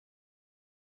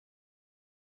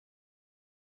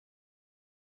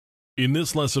In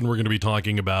this lesson, we're going to be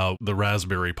talking about the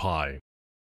Raspberry Pi.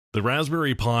 The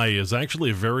Raspberry Pi is actually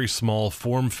a very small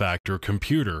form factor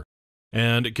computer,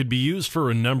 and it could be used for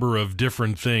a number of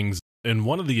different things. And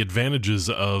one of the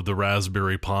advantages of the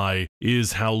Raspberry Pi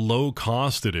is how low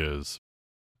cost it is.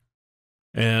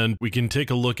 And we can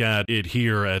take a look at it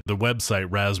here at the website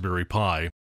Raspberry Pi.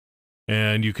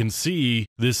 And you can see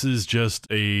this is just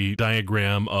a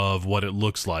diagram of what it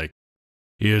looks like.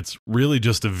 It's really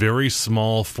just a very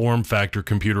small form factor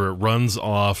computer. It runs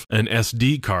off an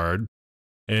SD card,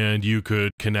 and you could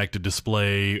connect a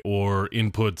display or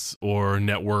inputs or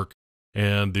network,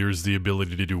 and there's the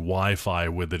ability to do Wi-Fi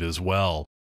with it as well.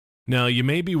 Now, you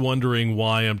may be wondering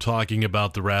why I'm talking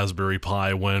about the Raspberry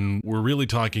Pi when we're really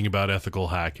talking about ethical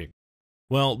hacking.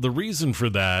 Well, the reason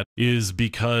for that is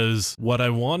because what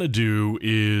I want to do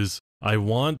is I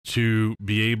want to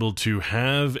be able to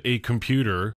have a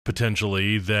computer,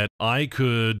 potentially, that I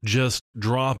could just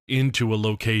drop into a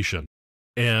location.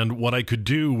 And what I could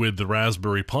do with the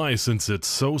Raspberry Pi, since it's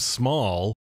so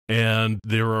small, and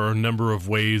there are a number of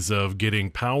ways of getting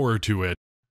power to it,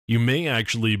 you may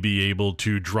actually be able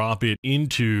to drop it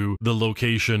into the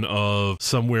location of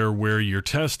somewhere where you're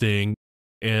testing,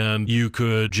 and you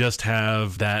could just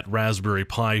have that Raspberry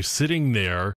Pi sitting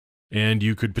there, and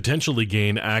you could potentially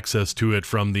gain access to it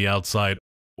from the outside,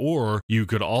 or you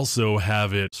could also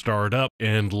have it start up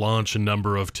and launch a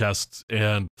number of tests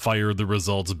and fire the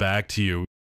results back to you,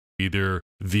 either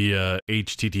via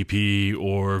HTTP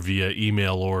or via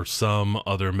email or some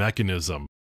other mechanism.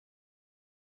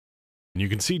 You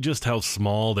can see just how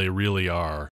small they really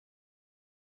are.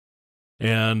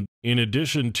 And in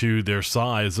addition to their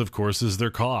size, of course, is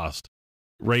their cost.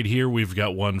 Right here, we've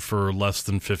got one for less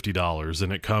than $50,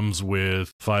 and it comes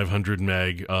with 500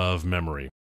 meg of memory.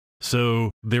 So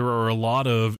there are a lot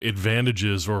of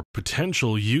advantages or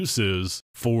potential uses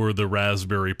for the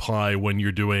Raspberry Pi when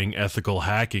you're doing ethical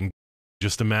hacking.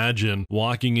 Just imagine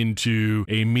walking into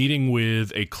a meeting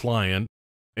with a client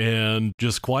and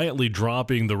just quietly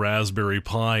dropping the Raspberry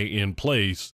Pi in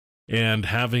place and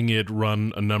having it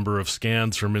run a number of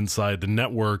scans from inside the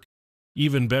network.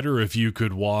 Even better if you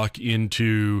could walk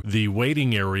into the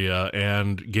waiting area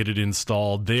and get it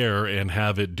installed there and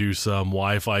have it do some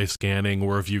Wi-Fi scanning,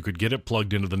 or if you could get it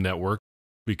plugged into the network,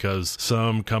 because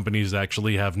some companies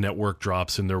actually have network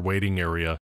drops in their waiting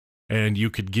area, and you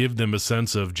could give them a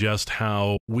sense of just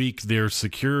how weak their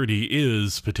security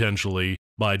is potentially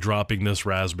by dropping this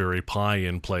Raspberry Pi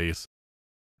in place,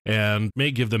 and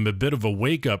may give them a bit of a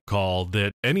wake-up call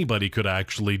that anybody could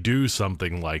actually do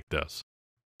something like this.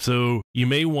 So you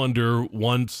may wonder,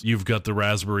 once you've got the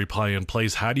Raspberry Pi in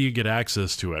place, how do you get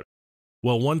access to it?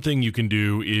 Well, one thing you can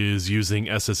do is using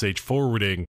SSH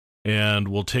forwarding, and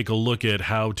we'll take a look at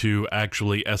how to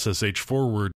actually SSH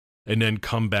forward and then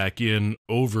come back in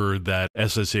over that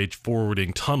SSH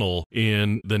forwarding tunnel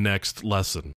in the next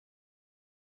lesson.